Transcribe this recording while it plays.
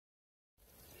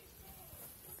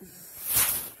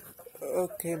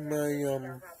Okay, my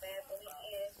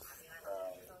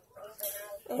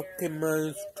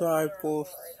drivers.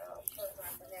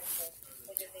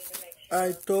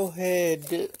 I go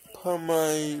ahead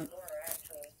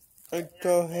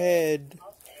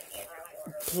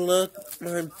plug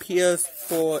my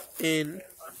PS4 in,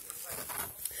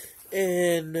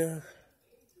 and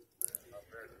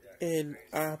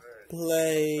I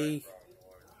play.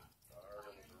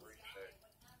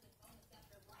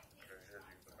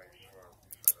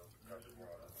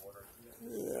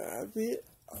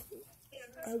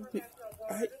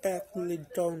 I actually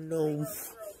don't know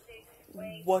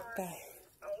what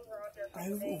I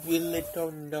really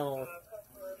don't know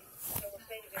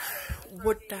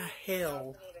what the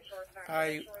hell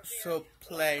I should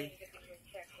play.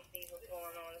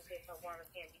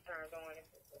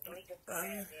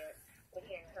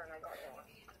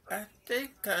 I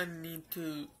think I need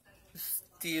to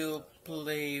still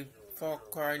play Far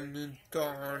Cry New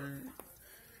Dawn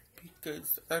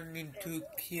because I need to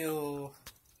kill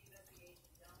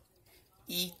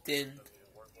Ethan.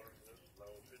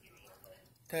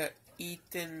 The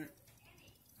Ethan,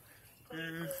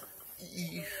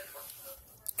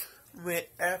 where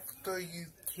after you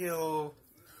kill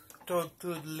the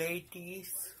two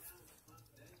ladies,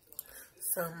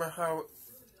 somehow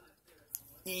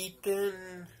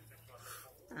Ethan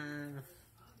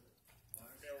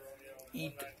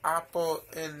eat apple,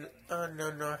 and I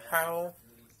don't know how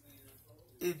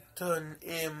it turned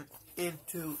him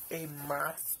into a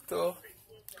master.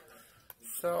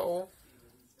 So,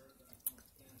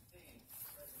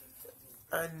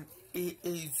 and it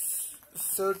is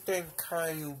certain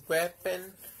kind of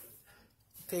weapon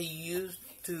they use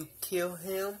to kill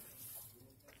him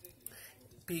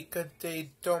because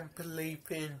they don't believe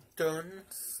in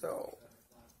guns. So,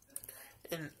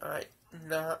 and I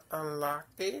not unlock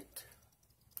it.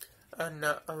 I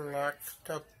not unlocked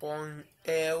the bone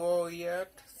arrow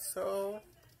yet, so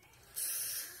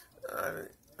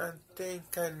I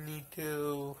think I need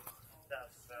to.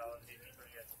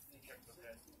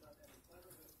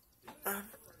 I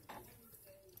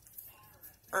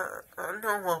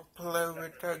don't want to play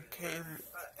with that game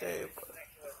today,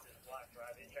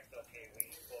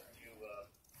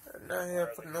 and I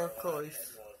have no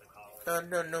choice. I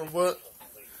don't know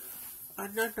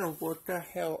what the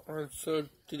hell I should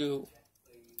do.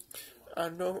 I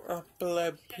know I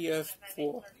play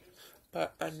PS4,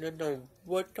 but I don't know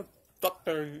what the fuck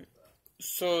I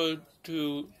should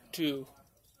do.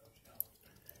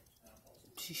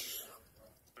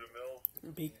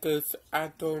 Because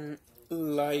I don't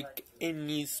like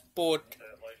any sport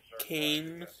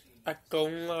games. I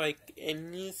don't like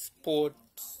any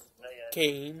sports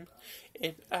game,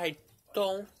 and I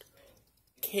don't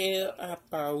care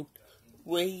about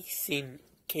racing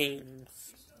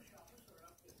games.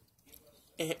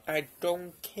 And I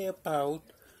don't care about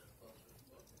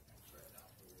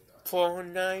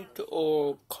Fortnite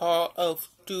or Call of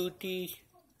Duty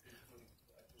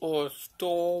or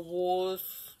Star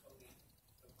Wars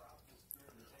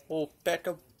or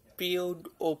Battlefield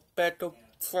or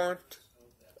Battlefront.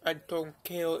 I don't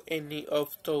care any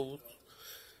of those.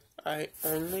 I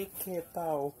only care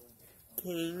about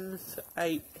games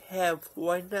I have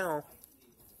right now.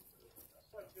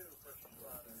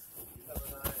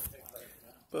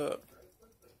 But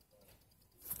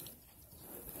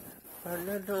I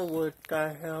don't know what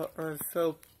the hell I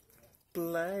should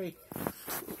play.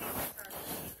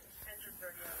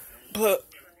 But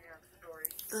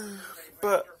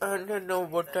I don't know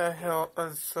what the hell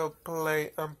I should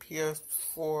play on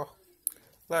PS4.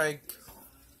 Like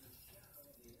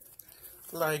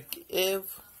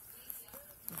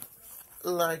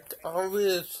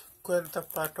always Grand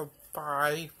Theft Auto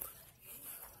 5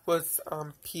 was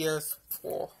on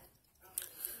PS4.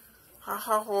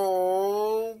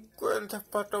 Oh, Grand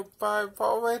Theft Auto 5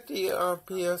 already on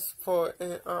PS4,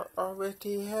 and I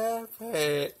already have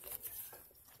it.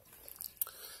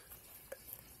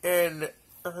 And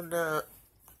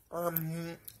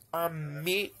I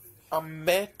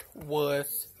met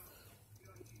with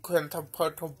Grand Theft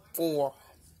Auto 4.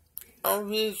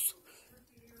 Always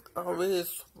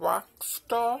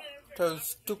Rockstar, the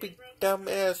stupid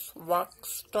dumbass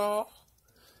Rockstar,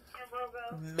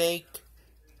 make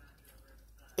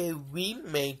a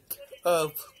remake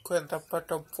of Grand Theft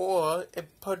Auto 4 and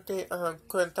put it on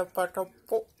Grand Theft Auto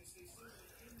 4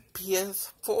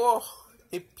 PS4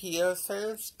 and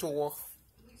PSN store.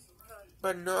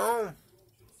 But no,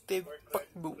 they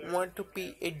want to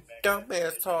be a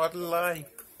dumbass all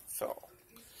life. So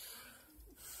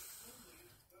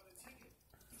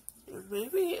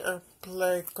maybe I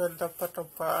play Grand Theft Auto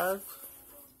 5.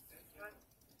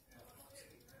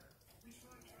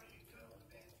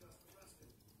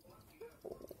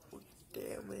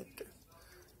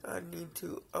 I need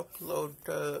to upload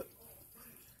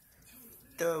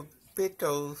the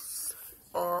videos,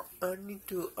 or I need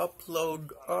to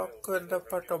upload all kinds of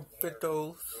other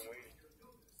videos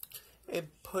and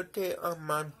put it on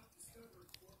my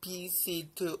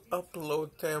PC to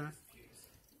upload them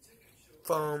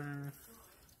from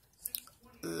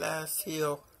last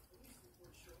year.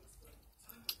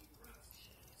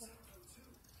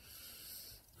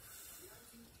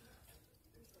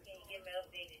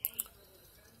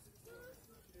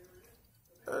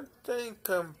 I think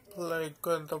I'm playing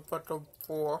Grand Theft Auto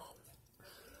 4.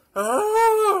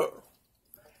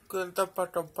 Grand Theft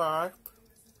Auto 5.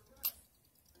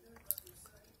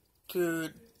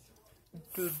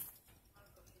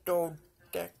 Don't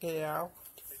check it out.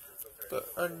 But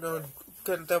I know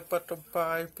Grand Theft Auto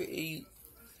 5 is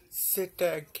shit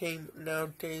that came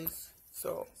nowadays.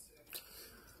 So,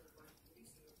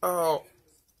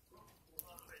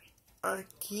 I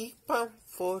keep on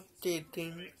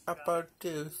forgetting about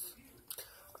this.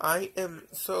 I am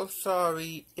so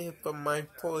sorry if my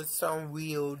voice sounds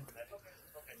weird,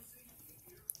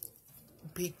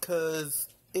 because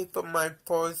if my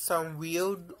voice sounds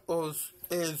weird or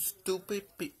is stupid,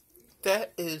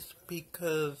 that is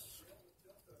because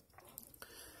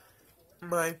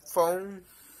my phone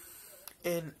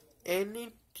and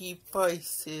any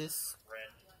devices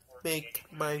make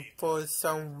my voice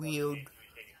sound weird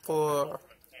for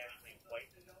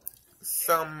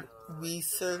some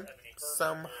reason,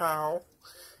 somehow.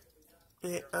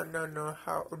 And I don't know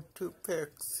how to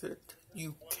fix it.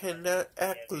 You cannot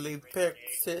actually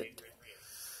fix it.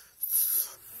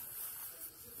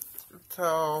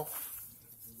 So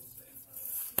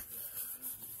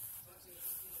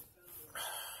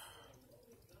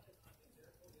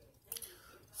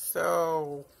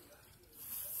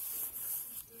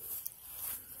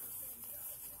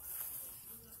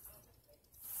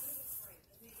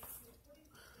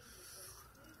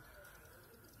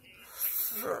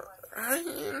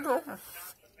you know,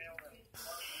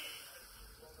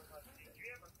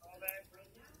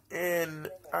 and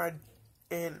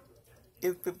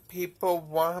if people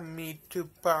want me to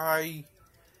buy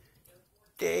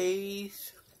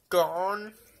Days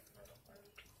Gone,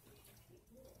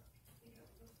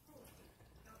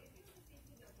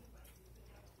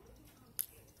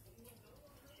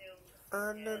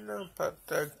 I don't know about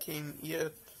that game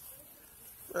yet.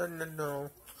 I don't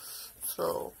know.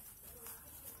 So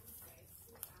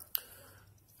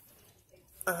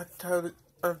I'll tell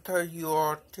you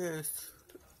all this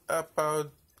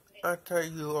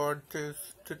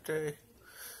today,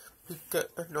 because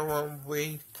I know I'm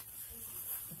waiting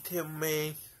till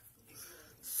May.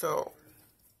 So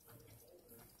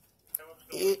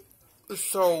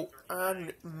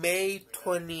on May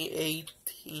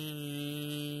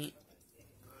 2018,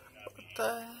 what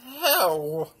the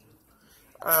hell?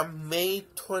 On May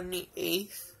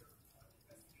 28th,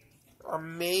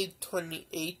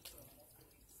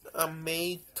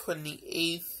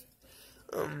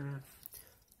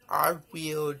 I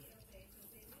will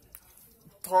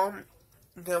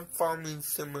farming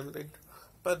simulator,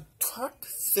 but truck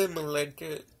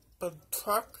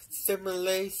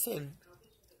simulation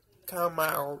come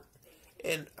out,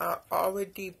 and I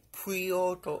already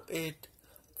pre-ordered it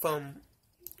from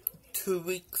 2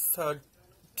 weeks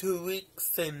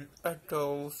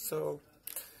ago, so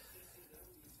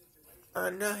I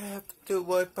don't have to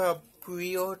worry about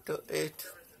pre-order it.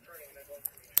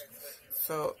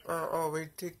 So I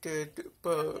already did,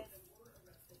 but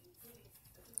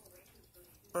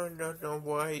I don't know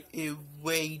why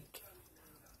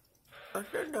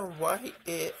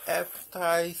it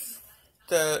advertised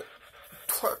the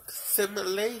truck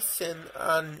simulation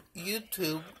on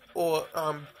YouTube or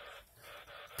on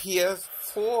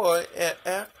PS4 and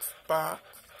Xbox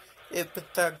if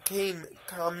that game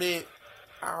coming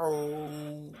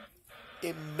out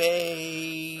in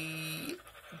May.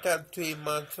 That's 3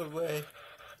 months away.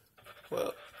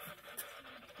 Well,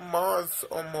 Mars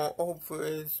almost over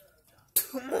is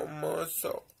 2 more months,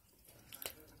 so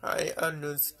I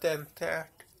understand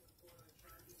that.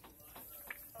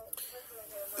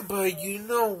 But you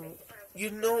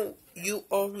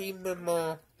all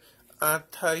remember I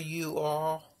tell you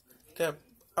all that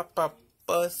about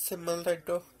Bus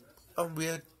Simulator, and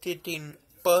we're getting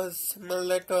Bus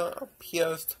Simulator on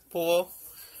PS4,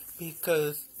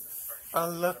 because I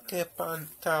looked up on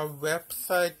the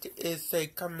website, it say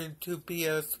coming to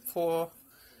PS4.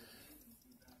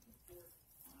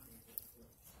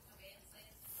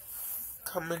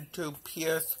 Coming to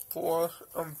PS4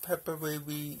 on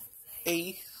February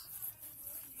 8th.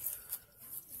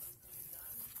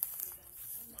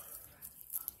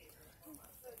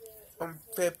 on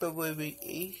February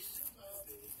 8th.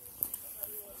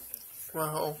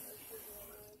 Well,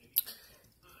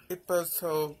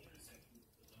 episode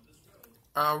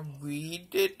I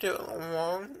read it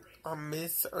wrong, I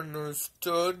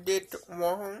misunderstood it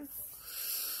wrong.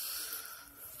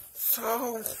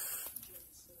 So,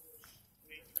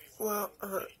 well,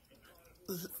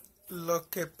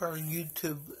 look up on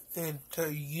YouTube, and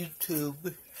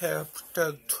YouTube has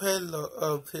the trailer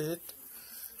of it.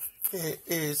 It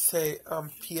is a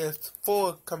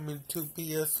PS4 coming to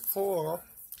PS4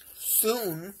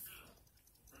 soon.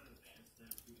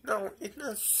 No, it's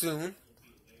not soon.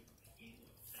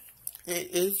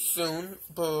 It is soon,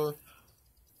 but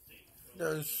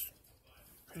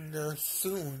not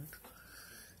soon.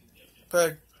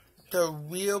 But the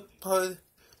real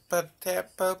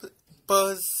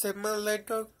Buzz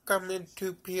Simulator coming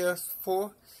to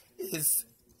PS4 is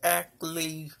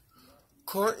actually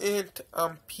current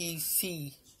on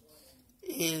PC.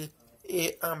 It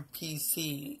on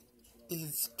PC.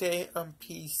 It stay on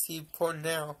PC for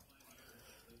now.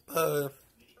 But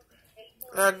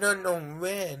I don't know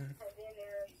when,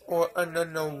 or I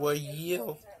don't know what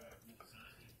year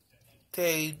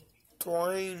they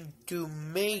trying to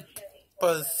make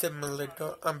Buzz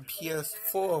Simulator on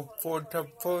PS4 for the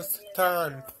first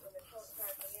time.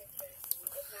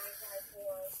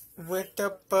 When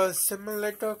the Buzz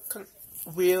Simulator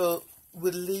will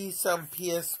release on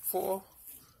PS4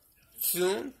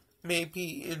 soon,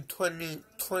 maybe in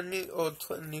 2020 or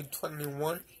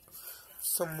 2021,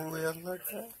 somewhere like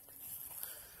that.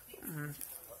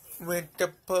 When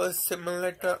the Buzz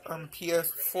Simulator on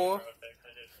PS4,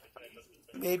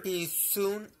 maybe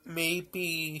soon,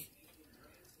 maybe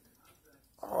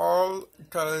all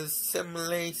the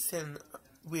simulation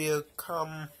will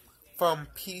come from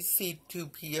PC to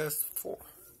PS4.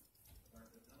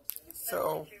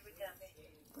 So,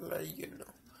 let you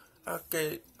know.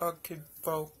 Okay,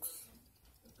 folks.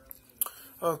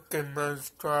 Okay, my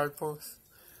drivers.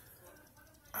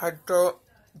 I don't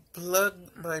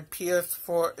plug my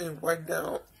PS4 in right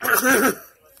now.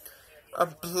 I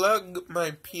plug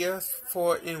my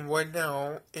PS4 in right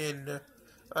now, and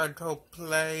I don't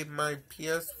play my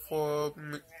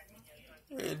PS4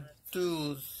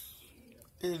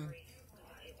 and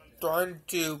trying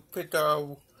to figure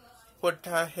out what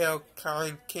the hell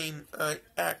kind game I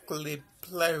actually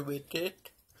play with.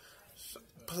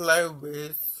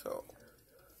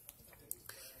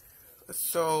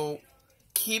 So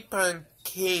keep on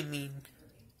gaming.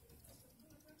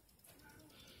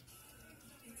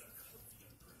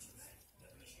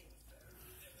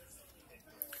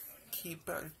 Keep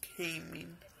on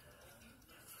gaming.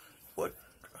 What?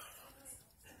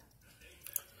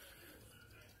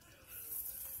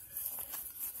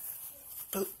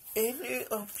 But any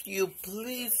of you,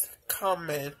 please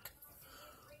comment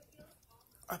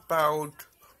about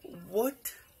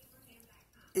what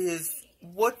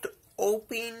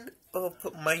open of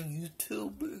my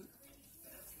YouTube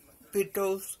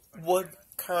videos, what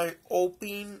kind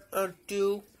open I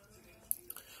do,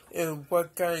 and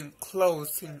what kind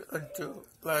closing I do,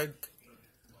 like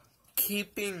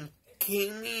keeping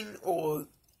gaming or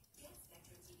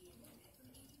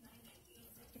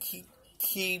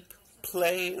keep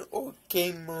playing or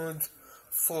game modes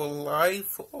for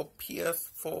life or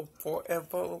PS4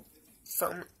 forever,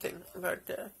 something like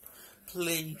that.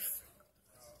 Please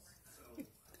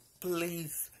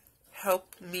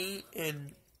help me,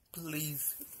 and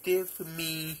please give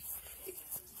me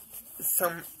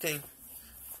something,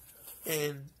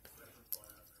 and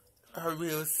I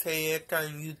will say it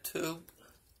on YouTube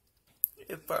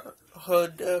if I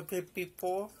heard of it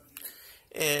before,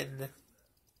 and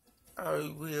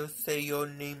I will say your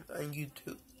name on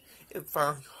YouTube if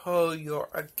I heard your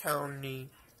account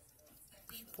name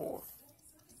before.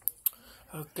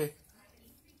 Okay,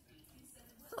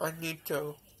 I need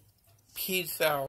to peace out.